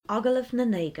Ogilv na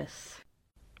Negus,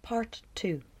 Part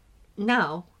 2.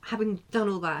 Now, having done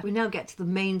all that, we now get to the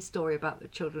main story about the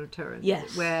children of Turin.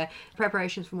 Yes. Where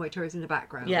preparations for Moytura is in the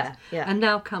background. Yeah. And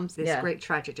now comes this great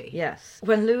tragedy. Yes.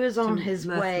 When Lugh is on his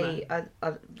Murthma. way,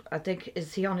 I think,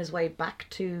 is he on his way back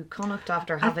to Connacht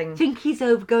after having... I think he's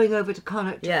going over to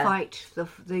Connacht to fight the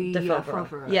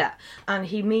Frovera. Yeah. And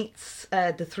he meets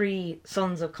the three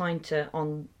sons of Cainte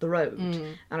on the road.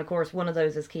 And of course, one of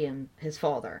those is Cian, his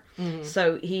father.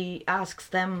 So he asks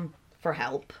them for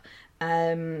help.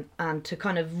 And to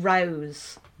kind of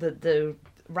rouse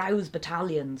rouse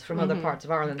battalions from other parts of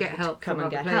Ireland get help to come from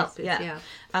and get other help. places, Yeah.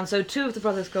 And so two of the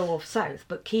brothers go off south,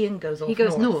 but Cian goes off He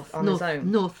goes north on his own.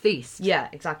 northeast. Yeah,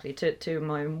 exactly. To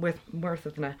my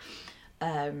Murthna,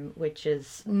 which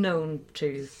is known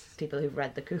to people who've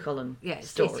read the Cuchulainn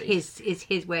stories. It's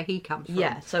his where he comes from.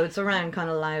 Yeah, so it's around kind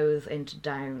of Louth into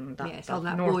Down. That on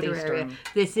that border area.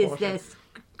 There's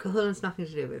Cuchulainn's nothing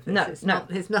to do with this.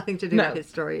 It's nothing to do with his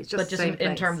story. It's just, but just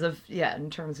in terms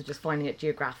of just finding it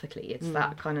geographically, it's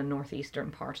that kind of northeastern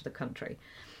part of the country.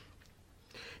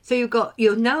 So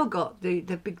you've now got the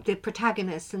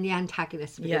protagonists and the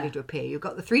antagonists beginning to appear. You've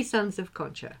got the three sons of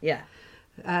Concha. Yeah.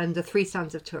 And the three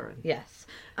sons of Turin. Yes.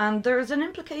 And there's an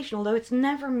implication, although it's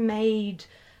never made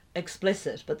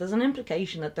explicit, but there's an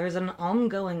implication that there's an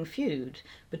ongoing feud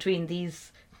between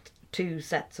these two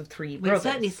sets of three brothers. We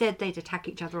certainly said they'd attack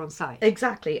each other on sight.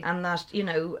 Exactly, and that,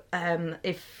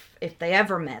 if they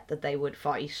ever met, that they would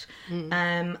fight.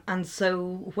 And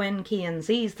so when Cian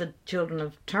sees the children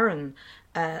of Turin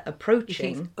approaching,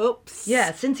 he thinks, oops.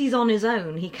 Yeah, since he's on his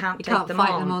own, he can't fight them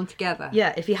on together.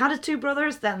 Yeah, if he had his two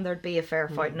brothers, then there'd be a fair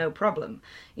fight, no problem.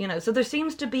 So there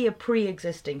seems to be a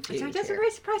pre-existing feud. So he does a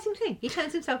very surprising thing. He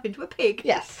turns himself into a pig.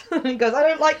 Yes. He goes, I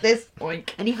don't like this.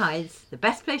 Oink. And he hides. The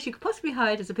best place you could possibly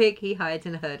hide as a pig, he hides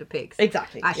in a herd of pigs.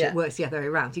 Exactly. Actually, it works the other way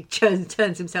around. He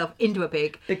turns himself into a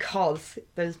pig. Because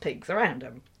there's pigs around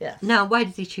him. Yes. Now, why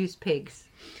does he choose pigs?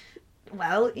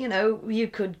 Well, you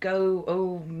could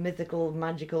go, mythical,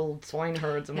 magical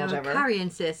swineherds and whatever. Carrie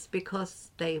insists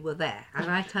because they were there,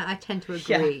 and I tend to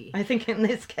agree. Yeah, I think in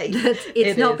this case,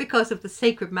 it's not because of the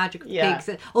sacred magic of pigs.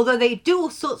 Although they do all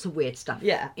sorts of weird stuff.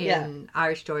 In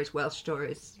Irish stories, Welsh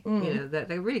stories,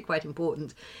 they're really quite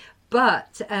important.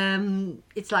 But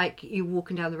it's like you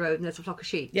walking down the road and there's a flock of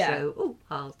sheep. Yeah. So,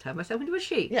 I'll turn myself into a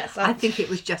sheep. Yes. I think it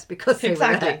was just because they were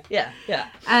there.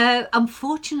 Yeah.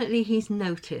 Unfortunately, he's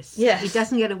noticed. Yes. He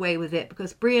doesn't get away with it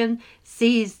because Brian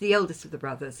sees the oldest of the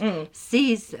brothers,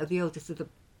 sees the oldest of the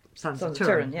sons of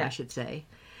Turin, I should say,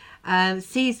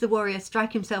 sees the warrior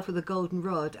strike himself with a golden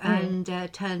rod and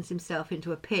turns himself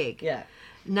into a pig. Yeah.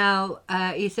 Now,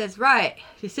 he says, right,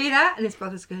 you see that? And his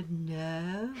brothers go,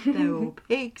 no, they're all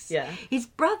pigs. Yeah. His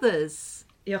brothers...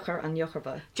 Jochar and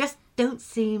Jocharbah. Just don't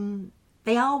seem...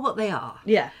 They are what they are.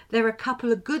 Yeah. They're a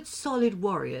couple of good, solid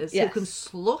warriors who can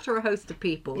slaughter a host of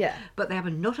people, but they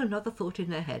have not another thought in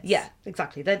their heads. Yeah,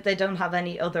 exactly. They don't have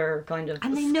any other kind of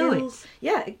And they skills.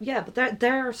 know it. Yeah, but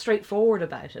they're straightforward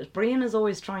about it. Brian is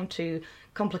always trying to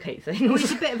complicate things. Well,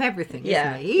 he's a bit of everything,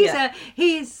 isn't he?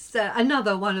 He's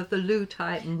another one of the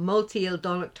Lugh-type,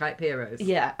 multi-Ildonic type heroes.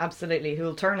 Yeah, absolutely.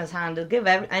 Who'll turn his hand, he'll give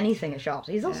anything a shot.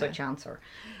 He's also a chancer.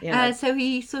 So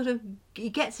he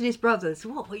gets at his brothers.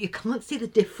 What, you can't see the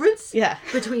difference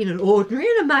between an ordinary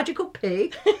and a magical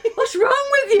pig? What's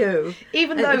wrong with you?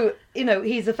 Even though,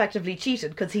 he's effectively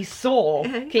cheated because he saw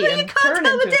Cian you can't turn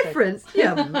tell into the difference.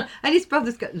 Yeah. And his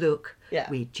brothers go, look,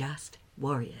 we're just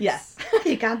warriors. Yes.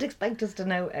 You can't expect us to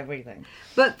know everything.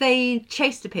 But they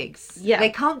chase the pigs. Yeah.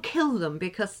 They can't kill them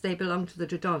because they belong to the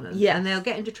Dodonans. Yes. And they'll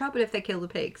get into trouble if they kill the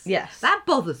pigs. Yes. That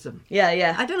bothers them.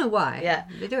 Yeah. I don't know why. Yeah.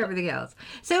 They do everything else.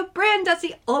 So Brian does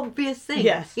the obvious thing.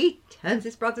 Yes. He turns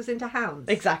his brothers into hounds.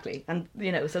 Exactly. And,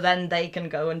 so then they can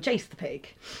go and chase the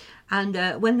pig.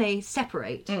 And when they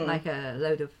separate, like a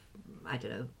load of, I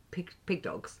don't know, pig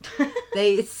dogs,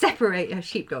 they separate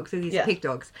sheepdogs, so these are pig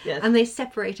dogs, and they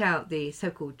separate out the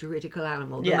so-called juridical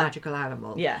animal, the magical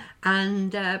animal. Yeah.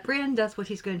 And Brian does what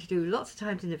he's going to do lots of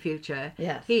times in the future.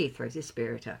 Yes. He throws his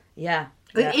spear at her. Yeah.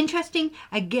 Interesting,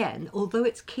 again, although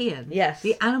it's Cian,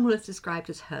 the animal is described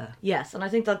as her. Yes, and I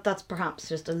think that's perhaps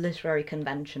just a literary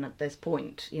convention at this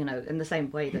point, in the same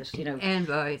way that,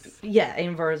 Ainmhar is. Yeah,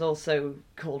 Ainmhar is also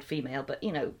called female, but,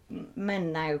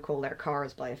 men now call their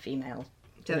cars by a female.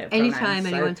 So anytime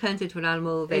anyone turns into an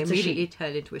animal, they immediately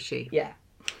turn into a she. Yeah.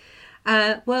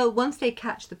 Well, once they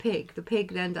catch the pig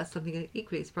then does something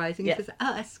equally surprising. He says,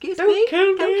 excuse Don't me,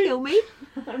 kill don't kill me.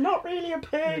 I'm not really a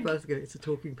pig. The brothers go, it's a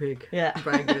talking pig. Yeah.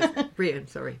 And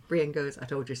Brian goes, I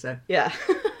told you so. Yeah.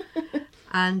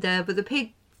 And but the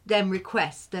pig then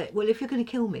requests that, well, if you're going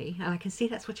to kill me, and I can see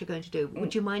that's what you're going to do,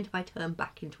 would you mind if I turn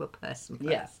back into a person first?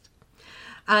 Yeah.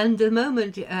 And the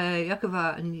moment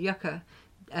Yakova and Yucca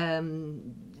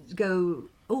go,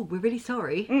 oh, we're really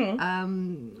sorry.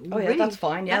 That's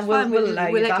fine. Yeah, that's we'll fine. allow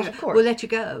you that, of course. We'll let you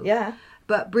go. Yeah.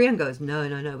 But Brienne goes, no,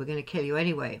 we're going to kill you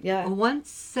anyway. Yeah. Well,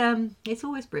 once, it's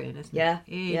always Brienne, isn't it?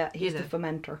 Yeah, he's the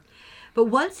fermenter. But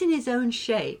once in his own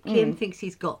shape, Kim thinks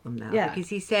he's got them now. Yeah. Because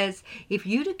he says, if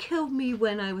you'd have killed me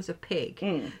when I was a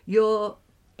pig, your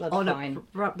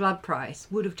blood price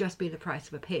would have just been the price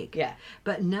of a pig. Yeah.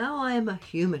 But now I am a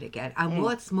human again. And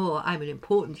what's more, I'm an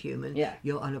important human. Yeah.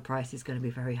 Your honor price is going to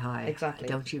be very high. Exactly.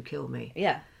 Don't you kill me.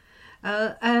 Yeah.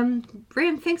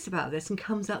 Brienne thinks about this and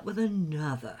comes up with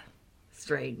another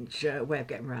strange way of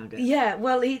getting around it. Yeah,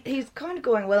 well, he's kind of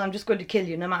going, well, I'm just going to kill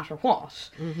you no matter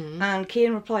what. And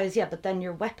Cian replies, yeah, but then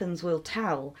your weapons will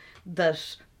tell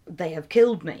that they have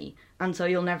killed me, and so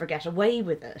you'll never get away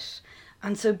with it.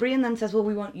 And so Brienne then says, well,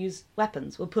 we won't use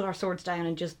weapons. We'll put our swords down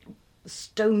and just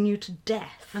stone you to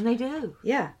death. And they do.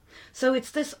 Yeah. So it's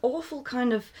this awful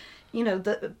kind of,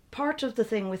 the part of the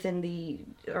thing within the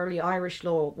early Irish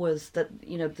law was that,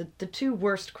 the two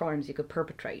worst crimes you could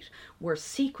perpetrate were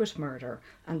secret murder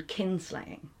and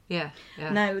kinslaying. Yeah.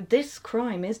 Now, this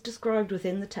crime is described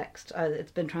within the text.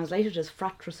 It's been translated as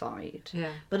fratricide.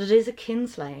 Yeah. But it is a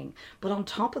kinslaying. But on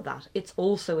top of that, it's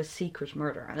also a secret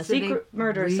murder. And a secret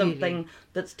murder is something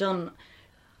that's done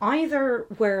either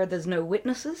where there's no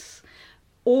witnesses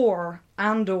or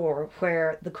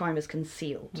where the crime is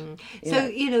concealed.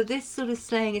 So, this sort of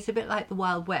slaying is a bit like the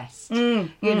Wild West.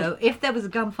 If there was a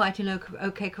gunfight in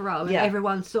OK Corral and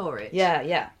everyone saw it.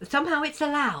 Yeah. Somehow it's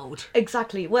allowed.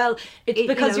 Exactly. Well, it's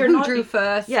because you're who not... drew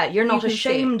first. Yeah, you're not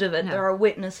ashamed of it. No. There are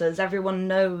witnesses. Everyone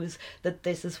knows that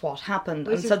this is what happened.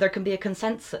 And so there can be a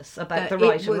consensus about the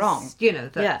right and wrong.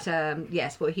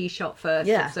 Yes, well, he shot first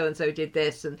and so-and-so did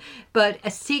this. But a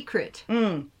secret...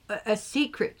 A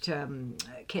secret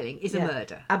killing is a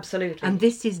murder. Absolutely. And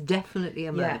this is definitely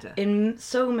a murder. In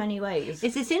so many ways.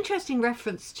 It's this interesting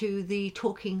reference to the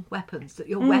talking weapons, that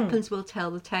your weapons will tell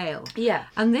the tale. Yeah.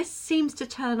 And this seems to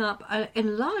turn up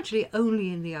and largely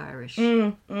only in the Irish.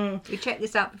 We checked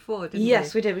this out before, didn't we?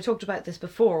 Yes, we did. We talked about this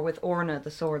before with Orna,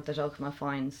 the sword that Ultima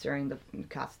finds during the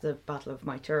Battle of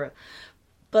Moytura.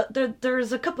 But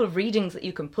there's a couple of readings that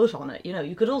you can put on it.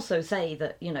 You could also say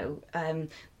that,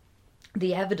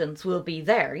 the evidence will be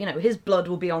there. His blood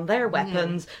will be on their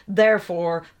weapons,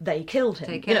 therefore they killed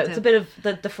him. It's a bit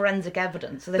of the forensic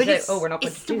evidence. So they say, we're not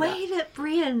going to do that. It's the way that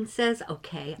Brienne says,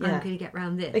 okay, I'm going to get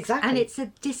round this. Exactly. And it's a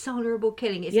dishonourable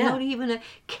killing. It's not even a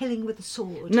killing with a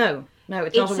sword. No,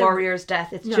 it's not a warrior's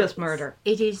death. It's just murder.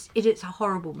 It's a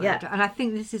horrible murder. Yeah. And I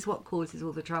think this is what causes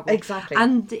all the trouble. Exactly.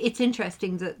 And it's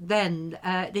interesting that then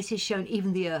this is shown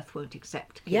even the earth won't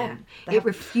accept him. Yeah. It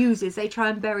refuses. They try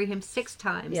and bury him 6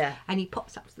 times. Yeah. And he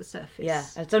pops up to the surface. Yeah.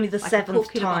 And it's only the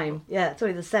 7th time. Yeah, it's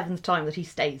only the 7th time that he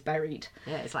stays buried.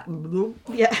 Yeah, it's like...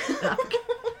 Yeah.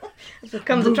 So it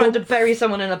comes and trying to bury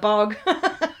someone in a bog.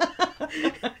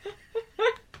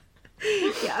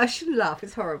 Yeah, I shouldn't laugh.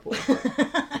 It's horrible.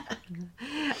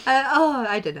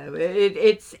 I don't know.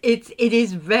 It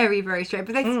is very, very strange.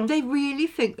 But they really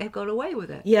think they've got away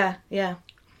with it. Yeah.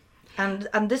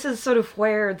 And this is sort of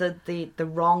where the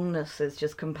wrongness is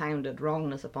just compounded,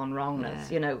 wrongness upon wrongness.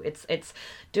 Yeah. It's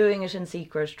doing it in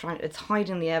secret, it's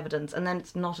hiding the evidence, and then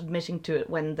it's not admitting to it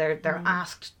when they're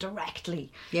asked directly.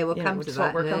 Yeah, we'll come to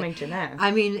that. What we're coming to now.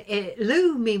 I mean,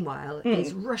 Lou, meanwhile,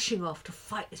 is rushing off to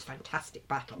fight this fantastic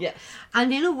battle. Yes.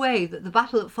 And in a way that the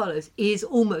battle that follows is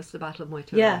almost the Battle of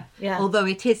Moytura. Yeah. Although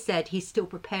it is said he's still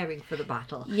preparing for the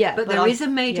battle. Yeah. But there is a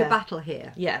major battle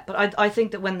here. Yeah, but I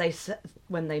think that when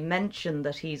they mention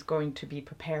that he's going to be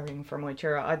preparing for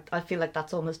Moytura, I feel like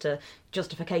that's almost a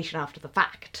justification after the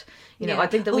fact. I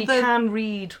think that we can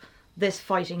read this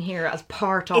fighting here as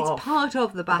part of... It's part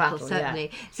of the battle, certainly.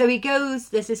 Yeah. So he goes,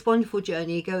 there's this wonderful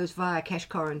journey, he goes via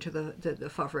Keshkoran to the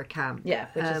Fovra camp. Yeah,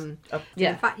 which is...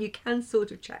 In fact, you can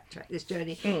sort of track this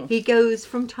journey. He goes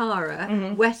from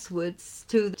Tara westwards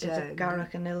to...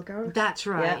 Garach and Ilgar. That's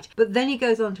right. Yeah. But then he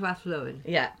goes on to Athlone.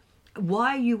 Yeah.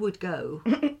 Why you would go...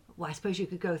 Well, I suppose you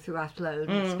could go through Athlone.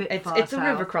 It's a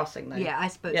river crossing, though. Yeah, I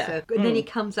suppose so. And then he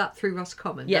comes up through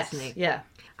Roscommon, doesn't he? Yeah.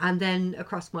 And then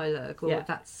across Moylurg, or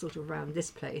that's sort of around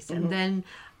this place. And then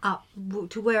up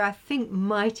to where I think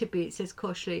might have been, it says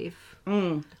Corsleeve.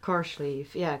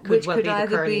 Corsleeve, yeah. Which could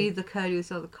either be the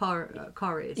Curlews or the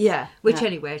Corries. Yeah. Which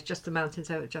anyway, is just the mountains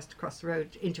over just across the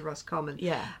road into Roscommon.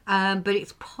 Yeah. But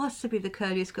it's possibly the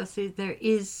Curlews because there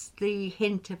is the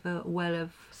hint of a well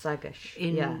of Sagish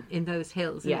in those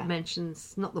hills. And it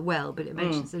mentions, not the well, but it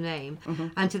mentions the name.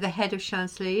 And to the head of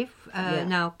Shan-Slieve,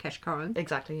 now Keshkoran.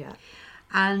 Exactly, yeah.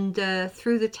 And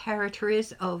through the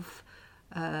territories of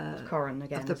Corran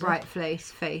again, of the Bright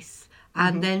Face,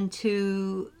 and then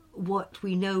to what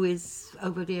we know is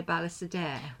over near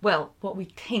Balasadare. Well, what we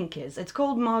think is, it's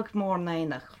called Mag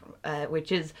Mornainach,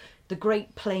 which is the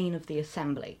Great Plain of the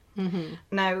Assembly.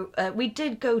 Now, we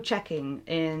did go checking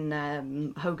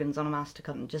in Hogan's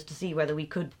Onomasticon just to see whether we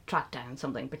could track down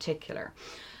something particular.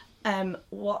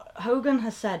 What Hogan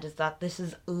has said is that this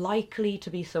is likely to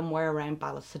be somewhere around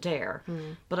Balasadare,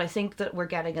 but I think that we're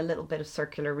getting a little bit of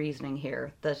circular reasoning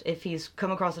here, that if he's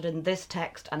come across it in this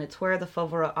text and it's where the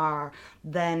Fovera are,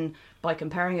 then by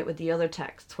comparing it with the other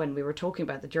texts when we were talking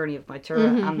about the journey of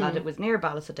Moytura and that it was near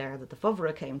Balasadare that the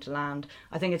Fovera came to land,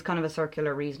 I think it's kind of a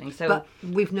circular reasoning. So, but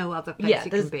we've no other place it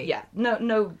can be. Yeah,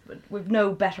 no, we've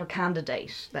no better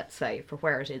candidate, let's say, for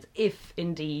where it is, if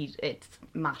indeed it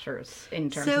matters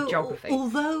in terms of geography.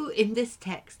 Although in this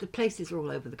text the places are all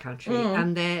over the country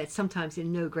and they're sometimes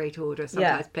in no great order,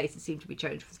 sometimes places seem to be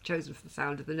chosen for the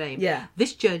sound of the name. Yeah.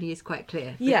 This journey is quite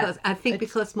clear. Because I think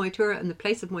because Moytura and the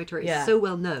place of Moytura is so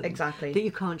well known that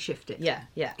you can't shift it. Yeah.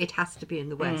 It has to be in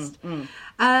the west.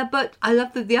 But I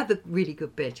love the other really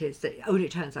good bit is that only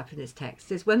turns up in this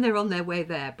text is when they're on their way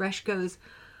there, Bresh goes,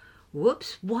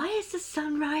 whoops, why is the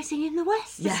sun rising in the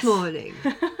west this morning?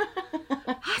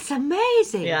 That's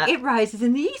amazing. Yeah. It rises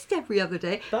in the east every other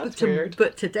day. That's weird.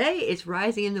 But today it's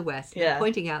rising in the west. Yeah.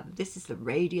 Pointing out that this is the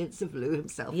radiance of Lu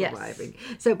himself arriving.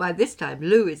 So by this time,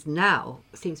 Lu is now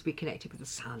seems to be connected with the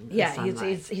sun. Yeah,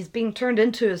 he's being turned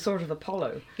into a sort of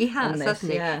Apollo. He has,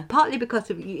 hasn't he? Yeah. Partly because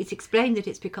of, it's explained that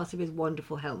it's because of his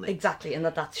wonderful helmet. Exactly, and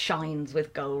that shines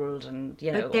with gold and,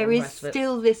 But there is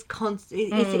still this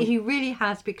constant, he really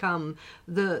has become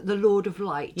the Lord of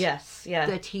Light. Yes, yeah.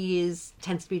 That he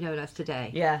tends to be known as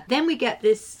today. Yeah. Then we get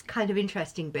this kind of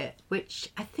interesting bit,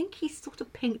 which I think he's sort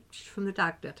of pinched from the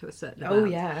Dagda to a certain amount. Oh,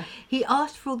 yeah. He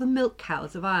asked for all the milk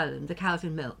cows of Ireland, the cows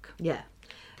in milk. Yeah.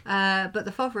 But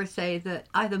the Fovera say that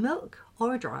either milk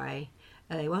or a dry,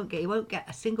 he won't get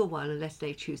a single one unless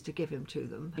they choose to give him to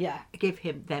them. Yeah.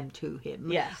 Give them to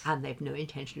him. Yes. And they've no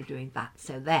intention of doing that,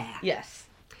 so there. Yes.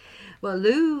 Well,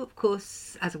 Lu, of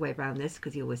course, has a way around this,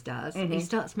 because he always does. He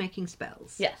starts making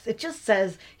spells. Yes, it just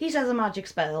says, he says a magic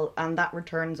spell, and that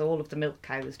returns all of the milk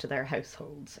cows to their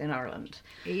households in Ireland.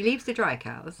 He leaves the dry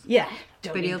cows. Yeah.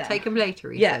 But he'll take them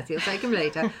later, he says. He'll take them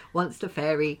later, once the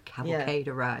fairy cavalcade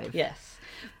arrive. Yes.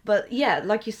 But, yeah,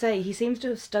 like you say, he seems to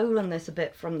have stolen this a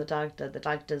bit from the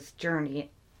Dagda's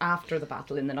journey after the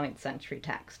battle in the 9th century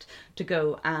text to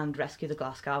go and rescue the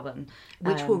Glasgowan.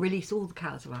 Which will release all the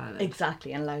cows of Ireland.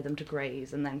 Exactly, and allow them to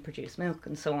graze and then produce milk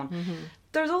and so on.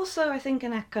 There's also, I think,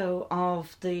 an echo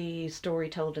of the story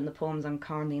told in the poems on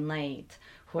Carnley Laid,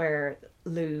 where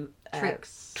Lu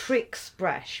tricks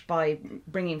Bresh by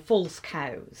bringing false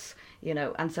cows,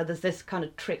 and so there's this kind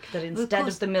of trick that instead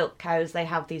of the milk cows, they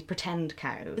have these pretend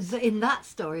cows. In that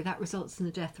story, that results in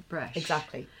the death of Bresh.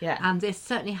 Exactly, yeah. And this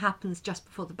certainly happens just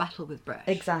before the battle with Bresh.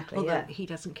 Exactly, although he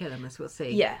doesn't kill him, as we'll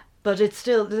see. Yeah, but it's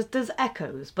still, there's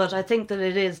echoes, but I think that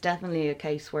it is definitely a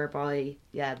case whereby,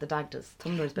 the Dagda's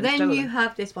thunder has been stolen. Then you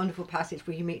have this wonderful passage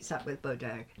where he meets up with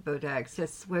Bodag. Bodag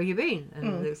says, where have you been?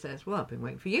 And Lu says, well, I've been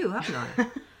waiting for you, haven't I?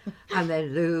 And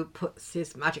then Lu puts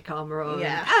his magic armour on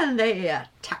and they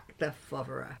attack the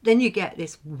Fovera. Then you get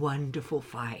this wonderful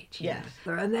fight. Yes.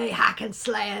 And they hack and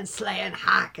slay and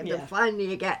hack. And then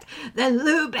finally you get, then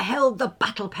Lu beheld the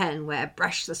battle pen where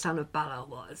Bresh the son of Bala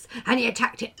was. And he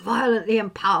attacked it violently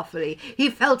and powerfully. He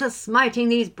fell to smiting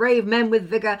these brave men with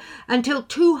vigour until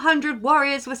 200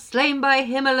 warriors were slain by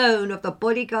him alone of the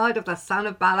bodyguard of the son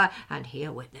of Bala, and he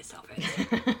a witness of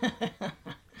it.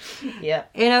 Yeah.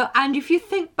 And if you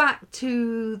think back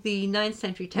to the 9th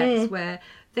century text where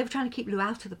they were trying to keep Lu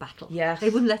out of the battle. Yes. They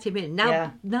wouldn't let him in.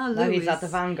 Now Lu he's at the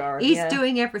vanguard. He's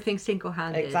doing everything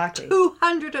single-handed. Exactly.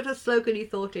 200 at a slogan, he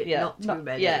thought it, not too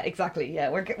many. Yeah, exactly. Yeah,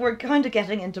 we're kind of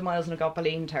getting into Miles na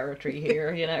Gopalín territory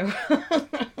here,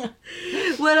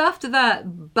 Well, after that,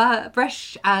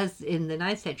 Bresh, as in the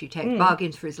 9th century text,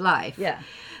 bargains for his life. Yeah.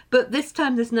 But this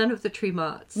time there's none of the tree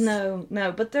marts. No,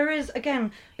 but there is,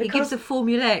 again... He gives a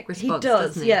formulaic response, he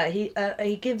does, doesn't he? Yeah,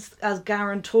 he gives as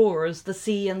guarantors the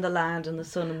sea and the land and the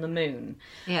sun and the moon.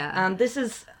 Yeah. And this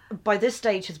is, by this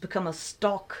stage, has become a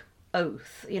stock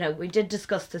oath. We did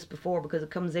discuss this before because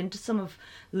it comes into some of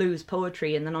Lu's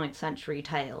poetry in the 9th century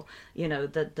tale,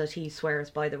 that he swears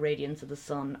by the radiance of the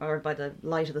sun, or by the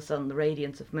light of the sun, the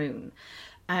radiance of moon.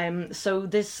 So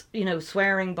this,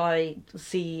 swearing by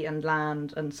sea and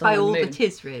land and sun by and all moon. that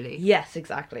is, really. Yes,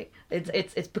 exactly.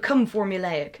 It's become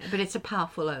formulaic. But it's a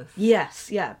powerful oath. Yes,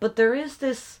 yeah. But there is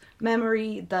this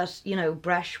memory that,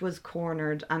 Bresh was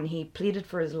cornered and he pleaded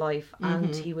for his life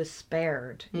and he was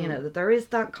spared. That there is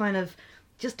that kind of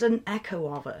just an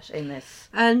echo of it in this.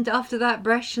 And after that,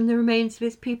 Bresh and the remains of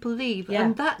his people leave. Yeah.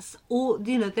 And that's all,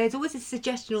 there's always a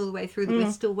suggestion all the way through that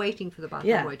we're still waiting for the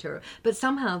Battle of Moytura. But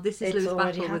somehow this is Lu's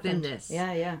battle within this.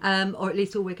 Yeah, yeah. Or at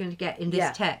least all we're going to get in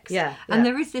this text. Yeah, And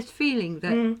there is this feeling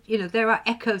that, there are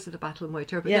echoes of the Battle of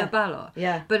Moytura, but no Balor.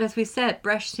 Yeah. But as we said,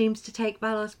 Bresh seems to take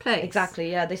Balor's place.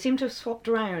 Exactly, yeah. They seem to have swapped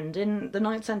around. In the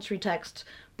 9th century text,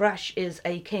 Bresh is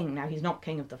a king. Now, he's not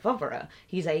king of the Fovera.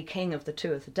 He's a king of the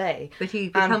Tuatha Dé. But he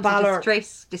becomes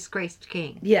a disgraced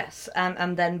king. Yes,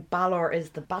 and then Balor is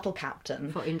the battle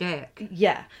captain. For Indaic.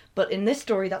 Yeah, but in this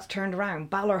story, that's turned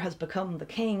around. Balor has become the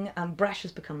king, and Bresh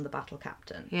has become the battle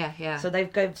captain. Yeah, yeah. So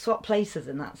they've swapped places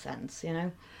in that sense,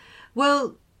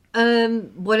 Well,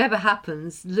 whatever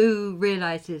happens, Lu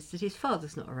realises that his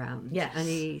father's not around. Yes, and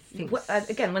he thinks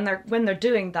again when they're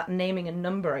doing that naming and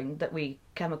numbering that we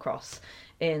came across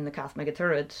in the Cath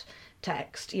Megaturad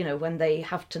text, when they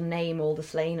have to name all the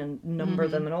slain and number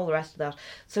them and all the rest of that.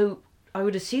 So I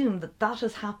would assume that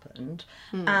has happened,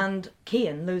 and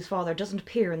Cian, Lu's father, doesn't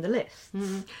appear in the lists.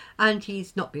 And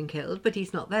he's not been killed, but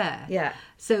he's not there. Yeah.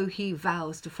 So he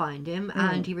vows to find him,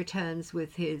 and he returns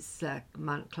with his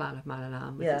clan of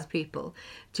Malalam, with his people,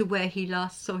 to where he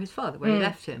last saw his father, where he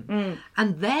left him.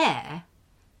 And there,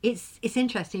 it's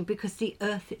interesting because the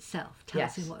earth itself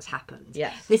tells him what's happened.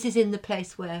 Yes. This is in the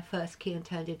place where first Cian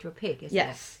turned into a pig, isn't it?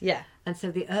 Yes, yeah. And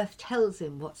so the earth tells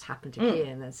him what's happened to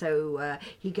Cian. And so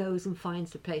he goes and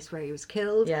finds the place where he was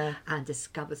killed and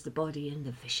discovers the body in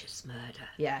the vicious murder.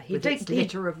 Yeah, with its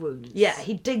litter of wounds. Yeah,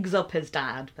 he digs up his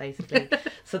dad, basically,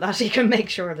 so that he can make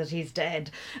sure that he's dead.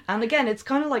 And again, it's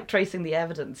kind of like tracing the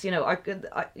evidence.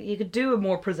 You could do a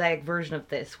more prosaic version of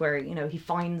this where, he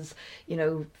finds,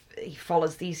 he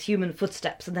follows these human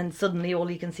footsteps and then suddenly all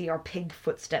he can see are pig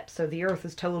footsteps. So the earth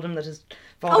has told him that his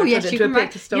father turned into a pig.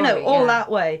 Write a story,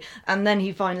 that way. And then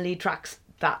he finally tracks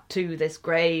that to this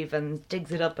grave and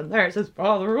digs it up, and there it says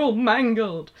father all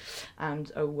mangled,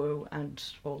 and oh woe, and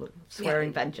all the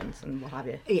swearing vengeance and what have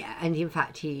you. Yeah, and in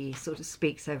fact he sort of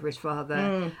speaks over his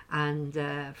father, and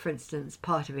for instance,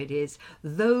 part of it is,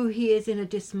 though he is in a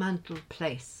dismantled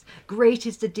place, great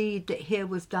is the deed that here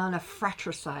was done, a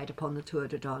fratricide upon the Tuatha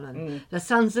Dé Danann. The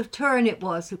sons of Turin it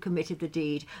was who committed the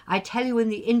deed. I tell you in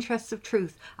the interests of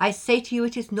truth, I say to you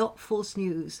it is not false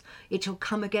news. It shall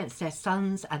come against their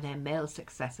sons and their male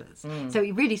successors. So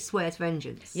he really swears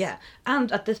vengeance. Yeah,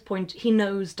 and at this point he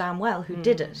knows damn well who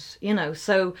did it,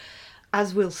 so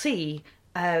as we'll see,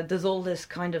 there's all this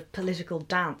kind of political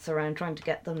dance around trying to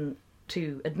get them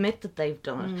to admit that they've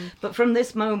done it. But from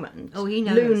this moment, he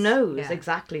knows. Lu knows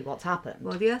exactly what's happened.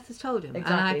 Well, the earth has told him.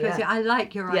 Exactly, and I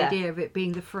like your idea of it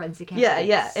being the forensic evidence.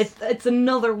 Yeah. It's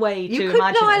another way to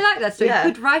imagine it. I like that story. You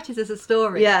could write it as a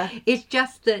story. Yeah. It's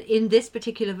just that in this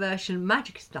particular version,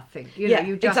 magic is nothing.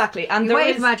 Exactly. And you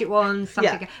wave magic wands,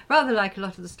 something. Rather like a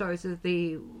lot of the stories of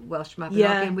the Welsh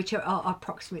Mabinogion, which are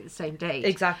approximately the same date.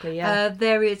 Exactly, yeah.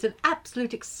 There is an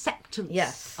absolute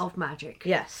acceptance of magic.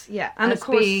 Yes, yeah. And as of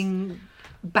course, being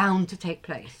bound to take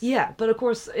place. Yeah, but of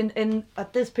course, in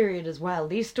at this period as well,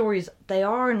 these stories, they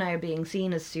are now being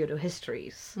seen as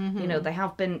pseudo-histories. They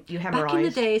have been euhemerised. Back in the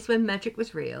days when magic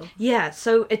was real. Yeah,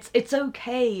 so it's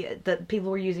okay that people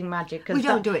were using magic. We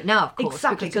don't do it now, of course.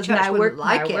 Exactly, because now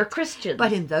we're Christians.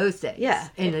 But in those days,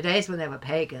 in the days when they were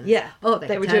pagans,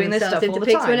 they were doing this stuff all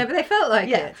the time. Whenever they felt like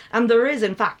it. And there is,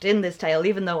 in fact, in this tale,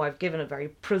 even though I've given a very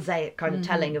prosaic kind of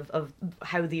telling of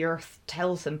how the earth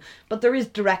tells him, but there is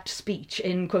direct speech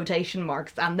in quotation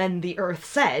marks, and then the earth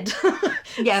said.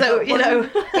 Yeah, so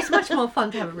it's much more fun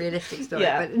to have a realistic story.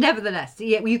 But nevertheless,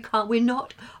 we're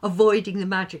not avoiding the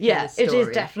magic. in the story. It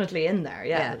is definitely in there.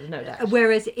 Yeah, there's no doubt.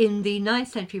 Whereas in the 9th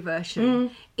century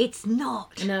version, it's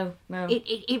not. No.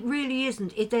 It really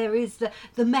isn't. There is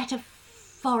the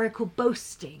metaphorical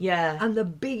boasting and the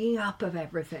bigging up of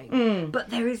everything, but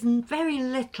there is very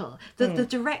little. The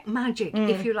direct magic,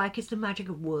 if you like, is the magic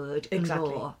of word and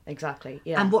law. Exactly,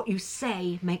 yeah. And what you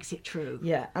say makes it true.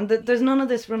 Yeah, and there's none of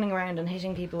this running around and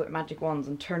hitting people with magic wands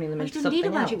and turning them into something else. You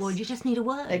don't need a magic wand, you just need a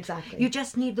word. Exactly. You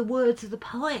just need the words of the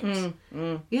poet.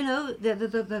 The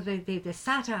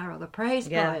satire or the praise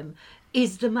poem.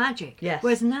 is the magic. Yes.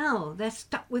 Whereas now they're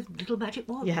stuck with little magic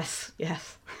wands. Yes,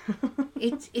 yes.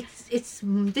 It's It's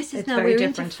now very we're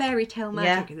different. into fairy tale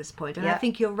magic at this point, and I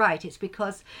think you're right. It's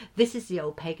because this is the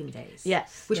old pagan days.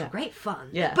 Yes, which were great fun.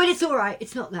 Yeah. But it's all right.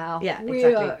 It's not now. Yeah,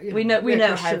 exactly. We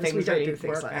know how things we don't really do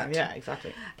things work like now. that. Yeah,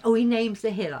 exactly. Oh, he names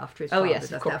the hill after his father. Yes,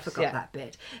 doesn't of he? I course, forgot yeah. that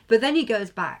bit. But then he goes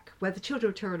back where the children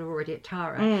of Turin are already at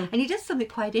Tara, and he does something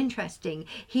quite interesting.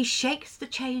 He shakes the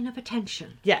chain of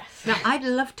attention. Yes. Now, I'd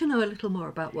love to know a little more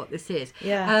about what this is.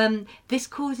 Yeah. This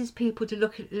causes people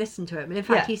to listen to him. And in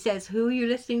fact, he says, "Who are you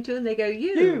listening to?" And they go,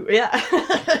 "You." Yeah.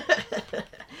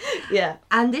 Yeah.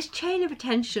 And this chain of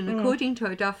attention, according to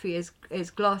O'Duffy,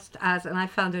 is glossed as, and I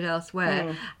found it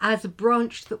elsewhere, as a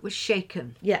branch that was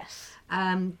shaken. Yes.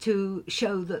 To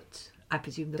show that, I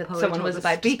presume, the poet someone or was the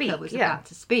about to speaker speak, was yeah. about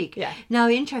to speak. Yeah. Now,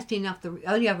 interesting enough, the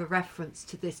only other reference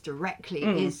to this directly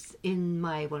is in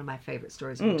one of my favourite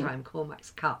stories of the time,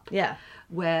 Cormac's Cup. Yeah.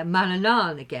 Where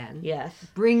Manannán again Yes.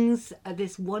 brings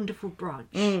this wonderful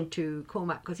branch to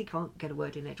Cormac because he can't get a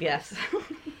word in edgeways. Yes.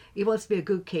 He wants to be a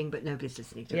good king, but nobody's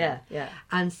listening to him. Yeah.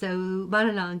 And so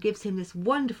Manannán gives him this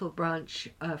wonderful branch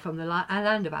from the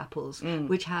land of apples,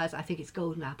 which has, I think it's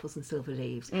golden apples and silver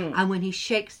leaves. And when he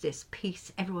shakes this,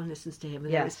 peace, everyone listens to him,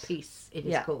 and there is peace in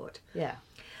his court. Yeah.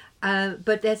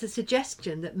 But there's a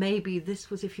suggestion that maybe this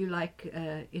was, if you like,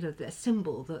 a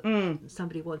symbol that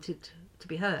somebody wanted to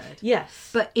be heard.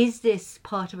 Yes. But is this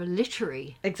part of a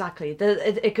literary? Exactly.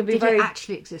 It can be Did very. it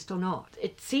actually exist or not?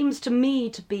 It seems to me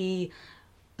to be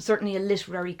certainly a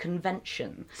literary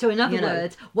convention. So in other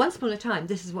words, once upon a time,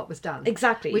 this is what was done.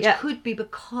 Exactly, Which yeah. could be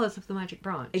because of the magic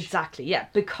branch. Exactly, yeah.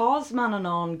 Because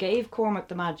Manannán gave Cormac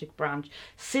the magic branch,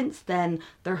 since then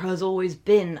there has always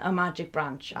been a magic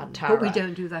branch at Tara. But we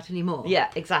don't do that anymore. Yeah,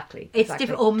 exactly. It's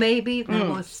different, or maybe there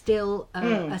was still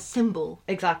a symbol.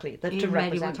 Exactly, that to In medieval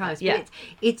represent times. that. Yeah. But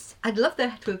it's I'd love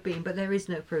there to have been, but there is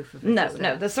no proof of it. No, is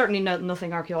there? there's certainly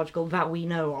nothing archaeological that we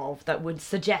know of that would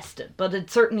suggest it, but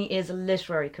it certainly is a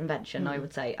literary convention, I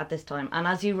would say, at this time. And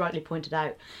as you rightly pointed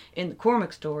out, in the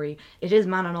Cormac story, it is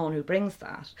Manannán who brings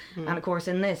that. And of course,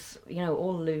 in this,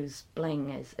 all Lu's bling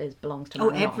is belongs to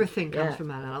Manannán. Everything comes from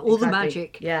Manannán. All the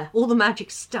magic, all the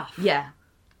magic stuff. Yeah.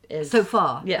 So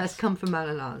far Yes. has come from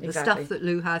Manannán, the Exactly. stuff that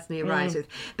Lu has and he arrives with.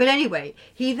 But anyway,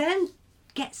 he then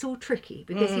gets all tricky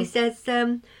because he says,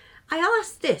 I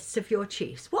ask this of your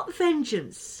chiefs, what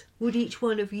vengeance would each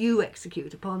one of you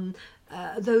execute upon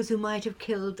those who might have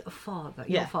killed a father,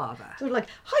 your father? So, like,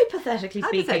 hypothetically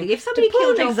speaking, if somebody to pull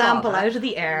killed an your example father, out of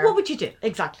the air, what would you do?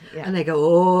 Exactly, yeah. And they go,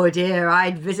 oh dear,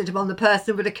 I'd visit upon the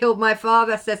person who would have killed my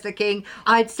father, says the king.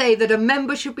 I'd say that a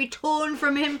member should be torn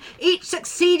from him each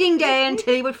succeeding day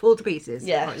until he would fall to pieces.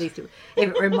 Yeah. Or at least if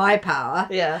it were in my power.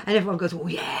 Yeah. And everyone goes, oh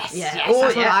yes, Yeah. yes, Oh,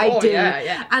 that's yeah. what I'd Oh, do. yeah,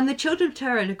 yeah. And the children of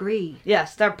Turin agree.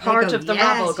 Yes, they're part go, of the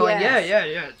yes, rabble going,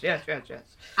 yes. yes.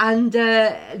 And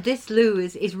this Lu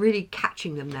is really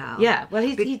catching them now. Yeah, well,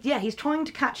 he's trying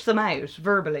to catch them out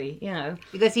verbally,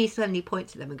 Because he suddenly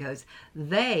points at them and goes,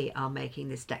 they are making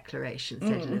this declaration,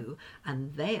 said Lu,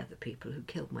 and they are the people who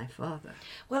killed my father.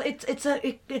 Well, it's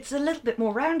a little bit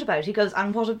more roundabout. He goes,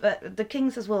 and what the king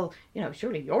says, well,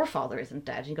 surely your father isn't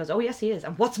dead. And he goes, oh yes, he is.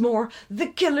 And what's more, the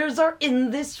killers are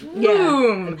in this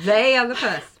room. Yeah. They are the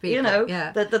first people.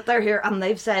 That they're here, and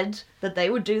they've said that they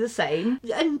would do the same.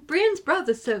 And Brienne's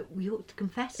brother, so we ought to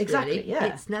confess. Exactly. Really. Yeah.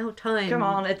 It's now time. Come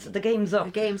on, the game's up.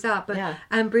 The game's up. But,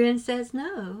 and Brienne says,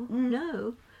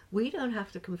 no. We don't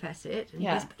have to confess it. And he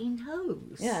goes, but he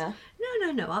knows. Yeah.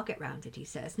 No, I'll get round it, he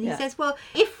says. And he says, well,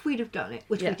 if we'd have done it,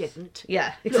 which we didn't.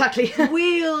 Yeah, exactly. Look,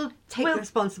 we'll take the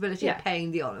responsibility of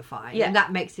paying the honour fine. Yeah. And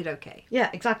that makes it okay. Yeah,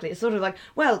 exactly. It's sort of like,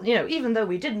 well, even though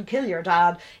we didn't kill your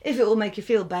dad, if it will make you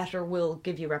feel better, we'll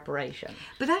give you reparation.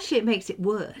 But actually it makes it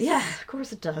worse. Yeah, of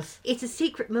course it does. It's a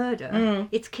secret murder.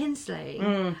 It's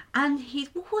kinslaying. And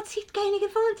what's he gaining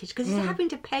advantage? Because he's having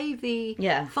to pay the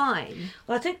fine.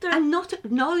 Well, I think and not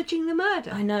acknowledging the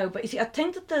murder. I know, but you see, I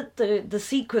think that the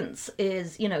sequence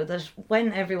is, that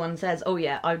when everyone says, oh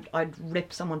yeah, I'd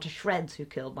rip someone to shreds who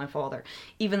killed my father,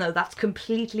 even though that's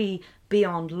completely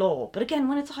beyond law. But again,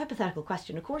 when it's a hypothetical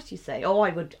question, of course you say, oh,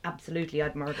 I'd murder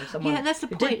someone. Yeah, and that's the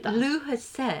point. Lu has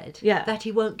said that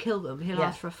he won't kill them. He'll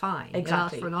ask for a fine. Exactly. He'll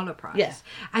ask for an honour prize. Yeah.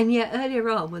 And yet earlier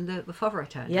on, when the father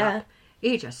turned up,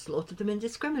 he just slaughtered them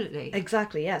indiscriminately.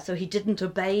 Exactly, yeah. So he didn't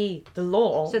obey the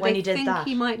law when he did that. So they think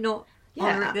he might not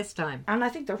honour it this time. And I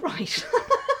think they're right.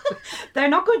 They're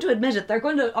not going to admit it. They're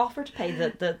going to offer to pay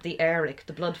the Eric,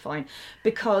 the blood fine,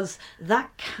 because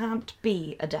that can't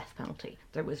be a death penalty.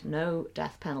 There was no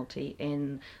death penalty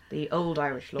in the old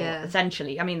Irish law,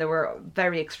 essentially. I mean, there were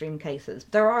very extreme cases.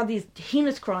 There are these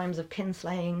heinous crimes of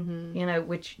kinslaying, you know,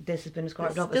 which this has been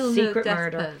described of as secret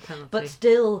murder. But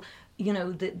still, you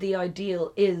know, the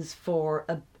ideal is for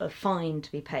a fine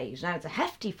to be paid. Now, it's a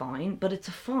hefty fine, but it's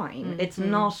a fine. It's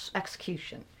not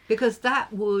execution. Because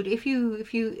that would, if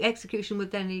you execution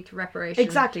would then lead to reparation.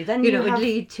 Exactly. Then you know, it would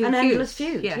lead to an endless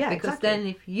feud. Yeah, because exactly. then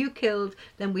if you killed,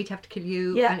 then we'd have to kill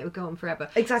you, and it would go on forever.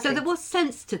 Exactly. So there was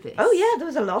sense to this. Oh yeah, there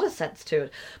was a lot of sense to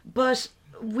it, but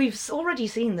we've already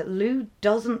seen that Lou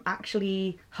doesn't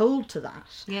actually hold to that.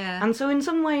 Yeah. And so in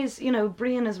some ways, you know,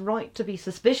 Brian is right to be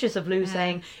suspicious of Lou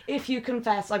saying, if you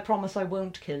confess, I promise I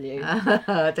won't kill you.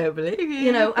 I don't believe you.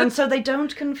 You know, and so they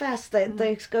don't confess. They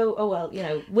go, oh, well, you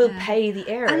know, we'll pay the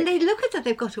Eric. And they look as if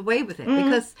they've got away with it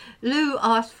because Lou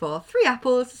asked for 3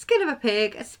 apples, a skin of a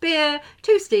pig, a spear,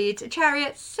 2 steeds, a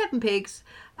chariot, 7 pigs,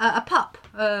 a pup,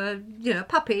 a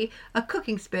puppy, a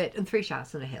cooking spit, and 3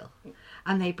 shouts on a hill.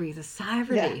 And they breathe a sigh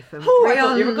of relief. And I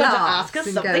thought you were going to ask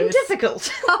us something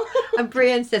difficult. And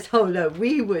Brian says, "Oh no,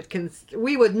 we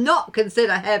would not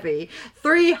consider heavy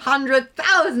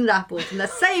 300,000 apples and the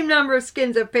same number of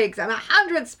skins of pigs and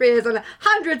 100 spears and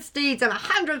 100 steeds and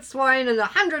 100 swine and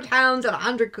 100 hounds and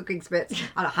 100 cooking spits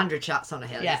and 100 shots on a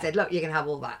hill." He said, "Look, you can have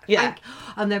all that." Yeah.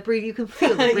 And they're breathing. You can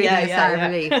feel them breathing a sigh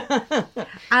of relief.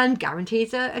 And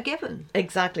guarantees are given.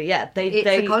 Exactly. Yeah. It's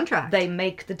a contract. They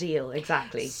make the deal.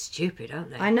 Exactly. Stupid. Don't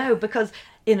they? I know, because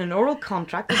in an oral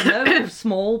contract there's no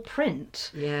small print.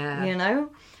 Yeah. You know?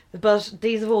 But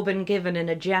these have all been given in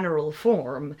a general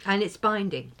form. And it's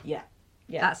binding. Yeah.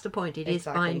 That's the point. It is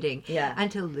binding. Yeah.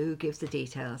 Until Lou gives the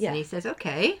details. Yeah. And he says,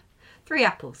 okay, 3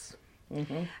 apples.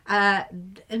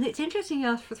 And it's interesting you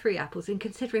asked for 3 apples in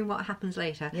considering what happens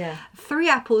later. 3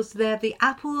 apples, they're the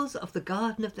apples of the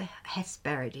garden of the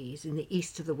Hesperides in the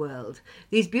east of the world.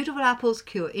 These beautiful apples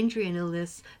cure injury and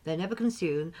illness, they're never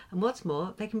consumed, and what's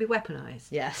more, they can be weaponized.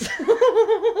 Yes.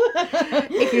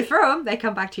 If you throw them, they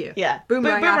come back to you. Yeah.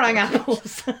 Boomerang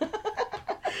apples.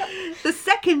 The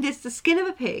second is the skin of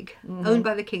a pig, owned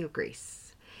by the King of Greece.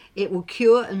 It will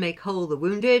cure and make whole the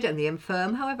wounded and the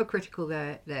infirm, however critical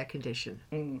their condition.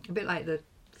 A bit like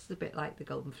the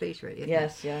Golden Fleece, really. Isn't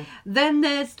it? Yeah. Then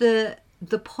there's the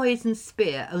poisoned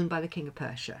spear, owned by the King of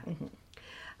Persia.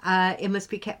 It must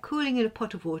be kept cooling in a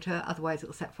pot of water, otherwise it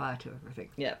will set fire to everything.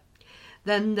 Yeah.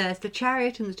 Then there's the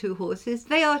chariot and the 2 horses.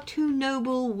 They are 2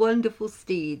 noble, wonderful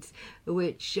steeds,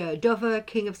 which Dover,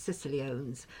 King of Sicily,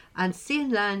 owns, and sea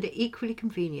and land are equally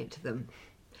convenient to them.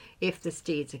 If the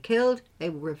steeds are killed,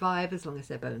 they will revive as long as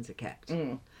their bones are kept.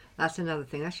 That's another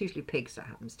thing. That's usually pigs that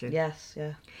happens to. Yes,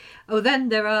 yeah. Oh, then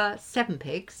there are 7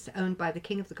 pigs owned by the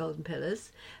King of the Golden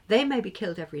Pillars. They may be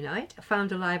killed every night,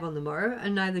 found alive on the morrow,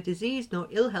 and neither disease nor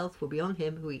ill health will be on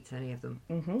him who eats any of them.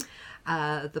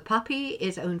 The puppy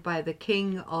is owned by the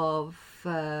King of...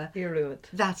 Iruth.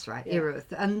 That's right, Iruth.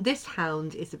 And this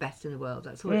hound is the best in the world.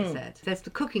 That's what it said. There's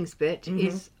the cooking spit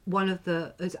is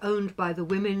owned by the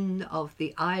women of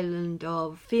the island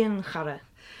of Fianchara.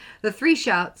 The 3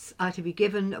 shouts are to be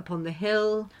given upon the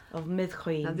hill of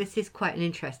Mythqueen. Now this is quite an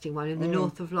interesting one in the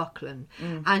north of Lochlan.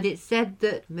 And it's said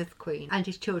that Mythqueen and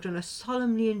his children are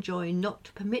solemnly enjoined not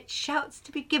to permit shouts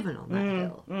to be given on that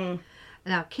hill.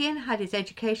 Now, Cian had his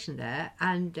education there,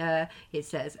 and it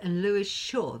says, and Lou is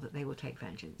sure that they will take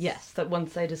vengeance. Yes, that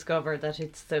once they discover that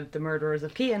it's the murderers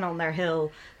of Cian on their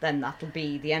hill, then that'll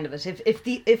be the end of it.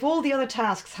 If all the other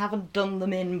tasks haven't done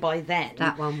them in by then,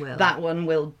 that one will. That one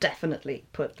will definitely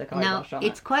put the kibosh on it. Now,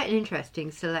 it's quite an interesting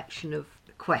selection of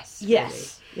quests.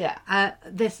 Yes, really. yeah.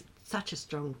 There's such a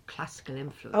strong classical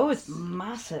influence. Oh, it's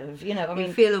massive. You know, I mean,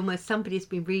 you feel almost somebody's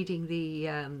been reading the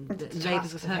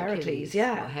Labours of Heracles,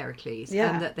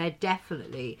 and that they're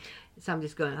definitely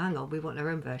somebody's going, hang on, we want our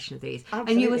own version of these.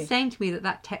 Absolutely. And you were saying to me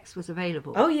that text was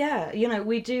available. Oh yeah, you know,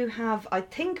 we do have, I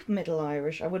think, Middle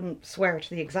Irish. I wouldn't swear to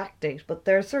the exact date, but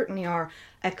there certainly are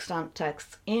extant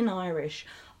texts in Irish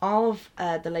of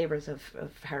the labours of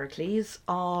Heracles,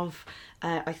 of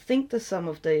I think some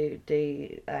of the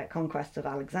conquest of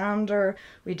Alexander.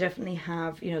 We definitely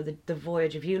have, you know, the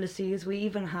voyage of Ulysses. We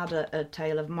even had a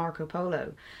tale of Marco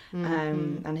Polo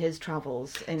and his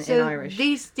travels in Irish.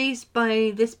 These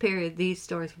by this period, these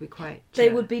stories would be quite... They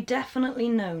would be definitely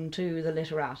known to the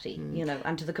literati, you know,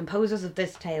 and to the composers of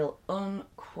this tale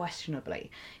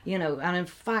unquestionably, you know, and in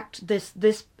fact this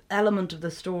element of the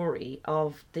story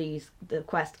of the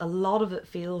quest, a lot of it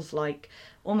feels like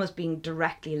almost being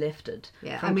directly lifted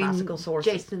from classical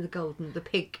sources. Jason and the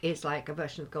pig is like a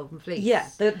version of Golden Fleece. Yeah,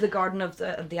 the garden of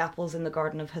the apples in the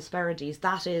garden of Hesperides.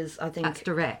 That is, I think, that's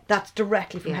direct. That's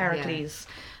directly from Heracles.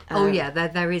 Yeah.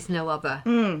 There is no other.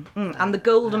 And the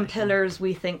golden pillars,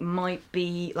 we think, might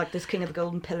be, like this king of the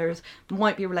golden pillars,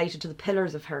 might be related to the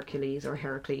pillars of Hercules or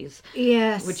Heracles.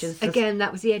 Yes. Which is again,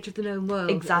 that was the edge of the known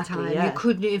world. Exactly. At the time. Yeah. You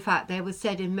couldn't. In fact, there was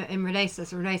said in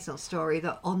Renaissance story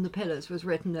that on the pillars was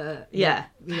written,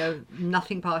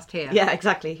 nothing past here. Yeah,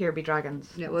 exactly. Here be dragons.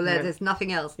 Yeah. Well, there's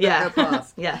nothing else that go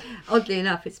past. Yeah. Oddly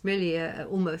enough, it's really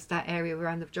almost that area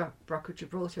around the Rock of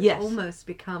Gibraltar. Yes. It almost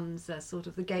becomes sort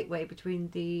of the gateway between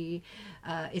the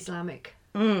Islamic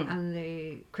and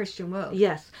the Christian world.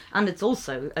 Yes, and it's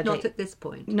also not at this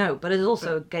point. No, but it's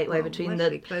also a gateway between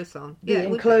the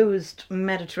enclosed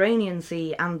Mediterranean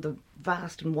Sea and the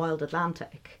vast and wild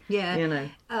Atlantic. Yeah,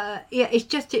 it's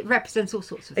just it represents all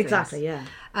sorts of things. Exactly. Yeah.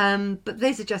 But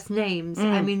these are just names.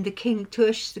 I mean, the King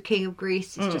Tush, the King of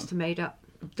Greece, is just a made up.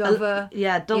 Dover,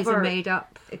 is a made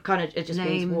up. It just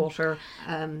means water.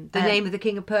 The name of the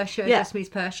King of Persia just means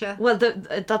Persia. Well,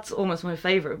 that's almost my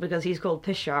favourite because he's called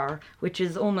Pishar, which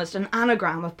is almost an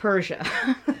anagram of Persia.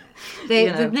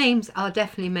 The names are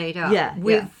definitely made up.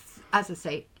 As I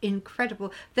say,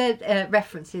 incredible. They're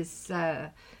references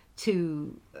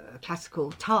to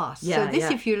classical tasks.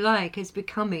 If you like, is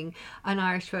becoming an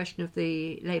Irish version of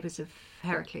the Labours of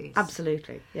Heracles.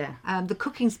 Absolutely, yeah. The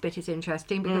cooking spit is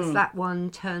interesting because that one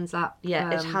turns up.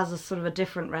 Yeah, it has a sort of a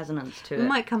different resonance to it. We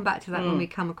might come back to that when we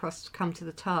come to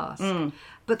the task.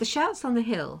 But the shouts on the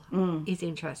hill is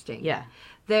interesting. Yeah.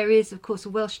 There is, of course, a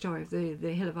Welsh story of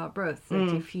the Hill of Arbroath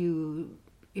that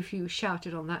if you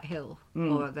shouted on that hill,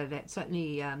 or that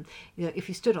certainly, if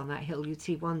you stood on that hill, you'd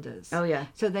see wonders. Oh yeah.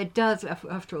 So there does,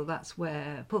 after all, that's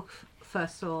where Puck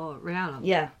first saw Rhiannon.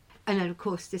 Yeah. And then, of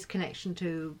course, this connection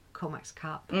to Cormac's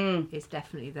Cup is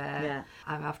definitely there. Yeah.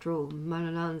 And after all,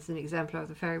 Manannan's an exemplar of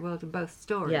the fairy world in both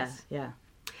stories. Yeah, yeah.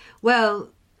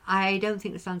 Well, I don't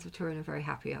think the sons of Turin are very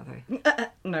happy, are they?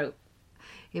 No.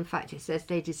 In fact, it says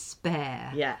they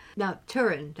despair. Yeah. Now,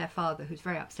 Turin, their father, who's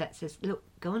very upset, says, look,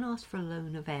 go and ask for a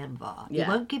loan of Ambar. Yeah.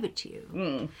 He won't give it to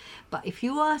you. But if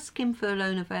you ask him for a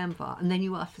loan of Ambar and then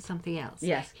you ask for something else,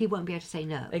 he won't be able to say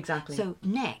no. Exactly. So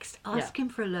next, ask him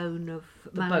for a loan of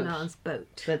Manannan's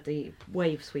boat. The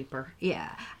wave sweeper.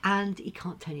 Yeah. And he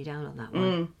can't turn you down on that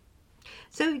one.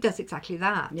 So he does exactly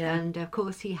that. Yeah. And of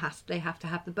course they have to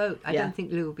have the boat. I don't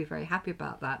think Lou will be very happy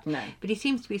about that. No. But he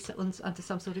seems to be under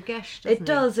some sort of gesh, It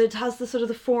does. It has the sort of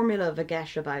the formula of a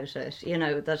gesh about it,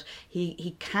 that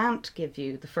he can't give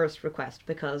you the first request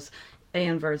because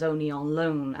Eanver is only on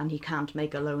loan and he can't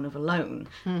make a loan of a loan.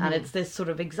 And it's this sort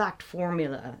of exact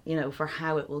formula, for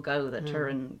how it will go that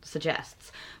Turin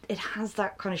suggests. It has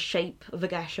that kind of shape of a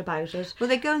gesh about it. Well,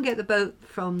 they go and get the boat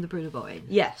from the Brunevoin.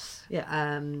 Yes, yeah.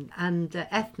 And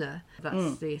Ethna,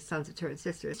 that's the Sons of Turin's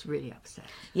sister, is really upset.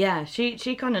 Yeah,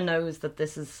 she kind of knows that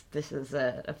this is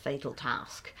a fatal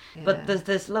task. Yeah. But there's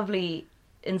this lovely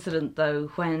incident though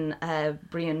when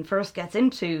Brian first gets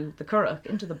into the curragh,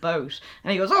 into the boat,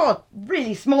 and he goes, "Oh, it's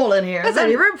really small in here. There's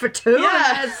only room for two.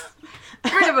 Yes,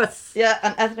 3 of us." Yeah,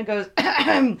 and Ethna goes,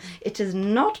 "It is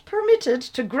not permitted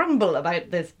to grumble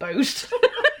about this boat."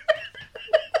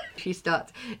 She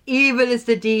starts, "Evil is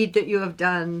the deed that you have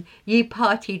done, ye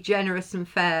party generous and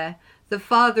fair. The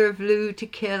father of Lugh to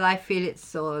kill, I feel it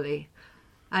sorely."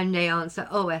 And they answer,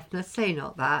 "Oh, Ethna, say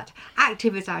not that.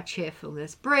 Active is our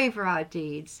cheerfulness, brave are our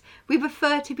deeds. We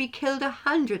prefer to be killed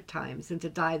 100 times than to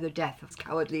die the death of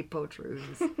cowardly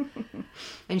poltroons."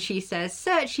 And she says,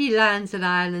 "Search ye lands and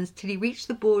islands till ye reach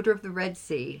the border of the Red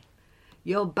Sea.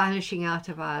 Your banishing out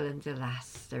of Ireland,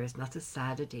 alas, there is not a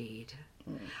sadder deed."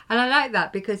 And I like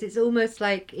that because it's almost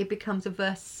like it becomes a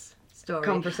verse story.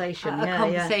 Conversation, a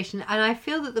conversation. Yeah. And I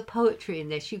feel that the poetry in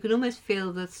this, you can almost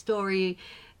feel the story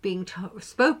being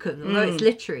spoken, although it's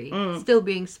literary, still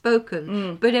being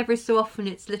spoken, but every so often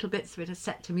it's little bits of it are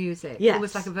set to music,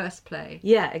 almost like a verse play.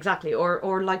 Yeah, exactly.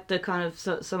 Or like the kind of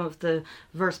some of the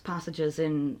verse passages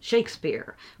in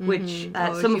Shakespeare, which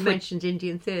some of mentioned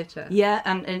Indian theatre. Yeah,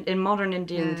 and in modern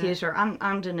Indian theatre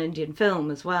and in Indian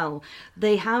film as well,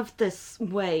 they have this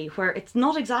way where it's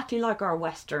not exactly like our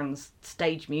Westerns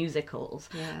stage musicals,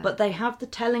 but they have the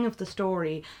telling of the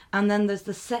story, and then there's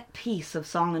the set piece of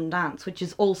song and dance, which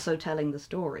is all also telling the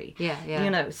story. Yeah. You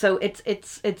know, so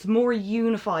it's more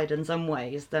unified in some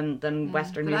ways than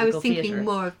Western musical theatre. I was thinking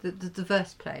more of the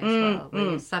diverse play as well,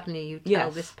 where suddenly you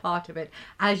tell this part of it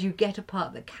as you get a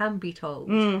part that can be told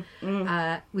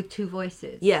with two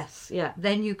voices. Yes, yeah.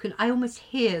 Then you can. I almost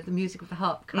hear the music of the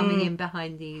harp coming in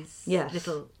behind these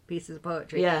little pieces of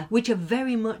poetry, which are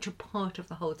very much a part of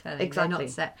the whole telling. Exactly. They're not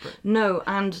separate. No,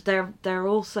 and they're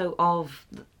also of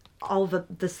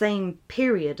the same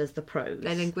period as the prose.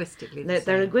 They're linguistically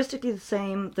the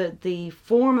same. The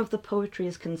form of the poetry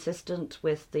is consistent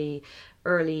with the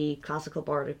early classical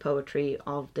bardic poetry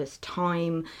of this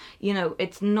time. You know,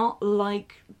 it's not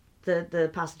like the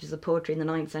passages of poetry in the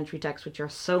 9th century text, which are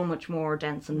so much more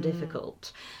dense and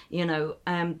difficult. You know,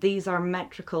 these are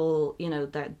metrical. You know,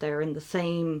 they're in the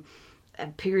same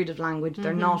period of language.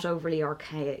 They're not overly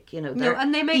archaic. You know,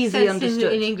 and they make easily sense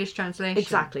understood in English translation.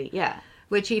 Exactly. Yeah.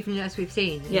 Which, even as we've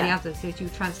seen in the others, if you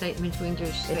translate them into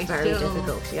English, it's very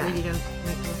difficult. Yeah. Really don't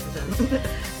make a lot of sense.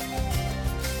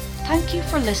 Thank you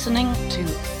for listening to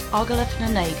Ogilvy na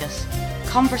Negus,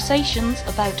 conversations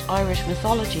about Irish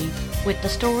mythology with the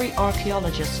story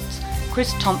archaeologists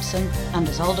Chris Thompson and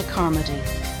Isolde Carmody.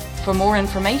 For more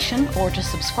information or to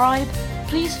subscribe,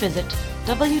 please visit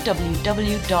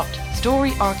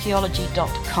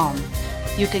www.storyarchaeology.com.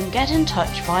 You can get in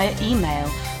touch via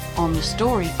email on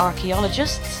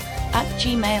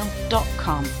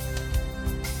storyarchaeologists@gmail.com.